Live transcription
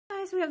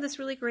guys, we have this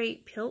really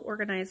great pill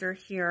organizer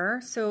here.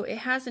 So it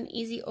has an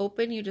easy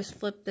open. You just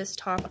flip this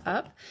top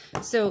up.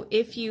 So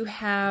if you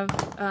have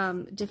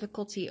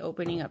difficulty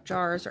opening up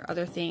jars or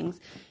other things,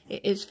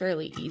 it is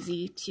fairly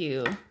easy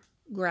to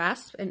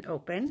grasp and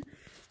open.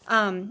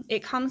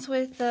 It comes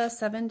with a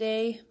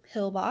 7-day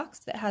pill box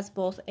that has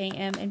both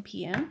AM and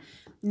PM,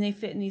 and they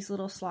fit in these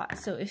little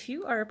slots. So if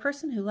you are a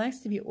person who likes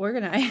to be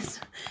organized,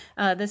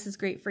 this is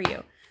great for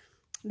you.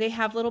 They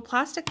have little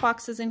plastic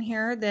boxes in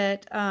here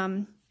that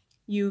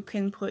you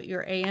can put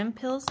your AM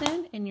pills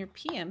in and your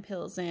PM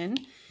pills in,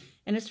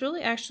 and it's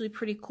really actually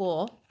pretty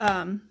cool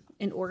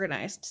and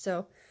organized.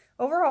 So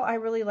overall, I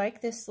really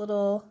like this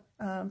little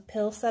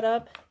pill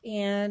setup,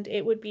 and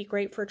it would be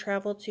great for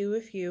travel too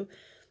if you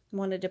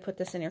wanted to put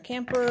this in your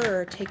camper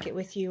or take it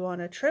with you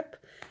on a trip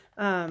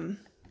and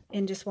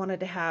just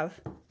wanted to have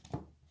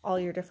all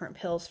your different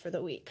pills for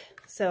the week.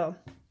 So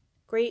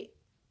great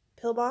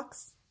pill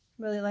box.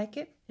 Really like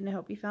it, and I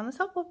hope you found this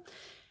helpful.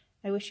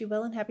 I wish you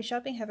well and happy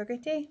shopping. Have a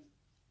great day.